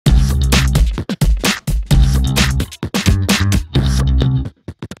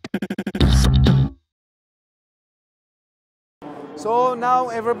So now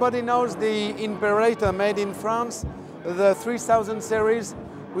everybody knows the Imperator made in France, the 3000 series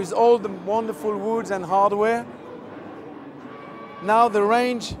with all the wonderful woods and hardware. Now the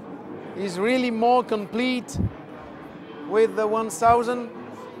range is really more complete with the 1000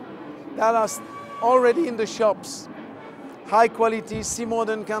 that are already in the shops. High quality C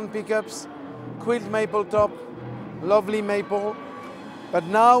modern can pickups, quilt maple top, lovely maple. But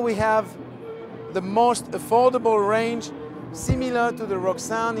now we have the most affordable range, similar to the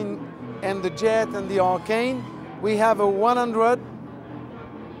Roxanne and the Jet and the Arcane. We have a 100,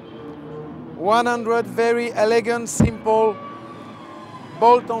 very elegant, simple,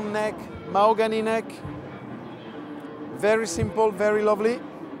 bolt-on neck, mahogany neck. Very simple, very lovely.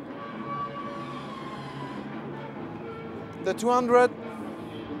 The 200,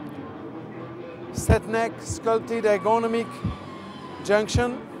 set neck, sculpted ergonomic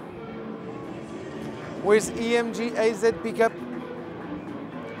junction with EMG AZ pickup.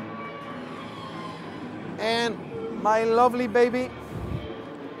 And my lovely baby,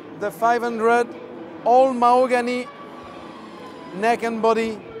 the 500, all mahogany, neck and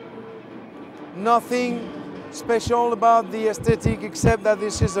body. Nothing special about the aesthetic except that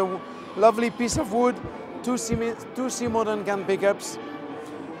this is a lovely piece of wood, two C modern can pickups.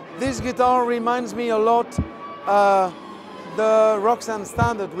 This guitar reminds me a lot the Roxanne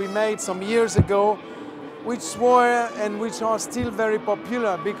Standard we made some years ago, which were and which are still very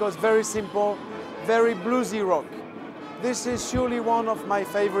popular because very simple, very bluesy rock. This is surely one of my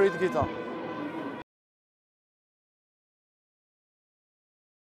favorite guitars.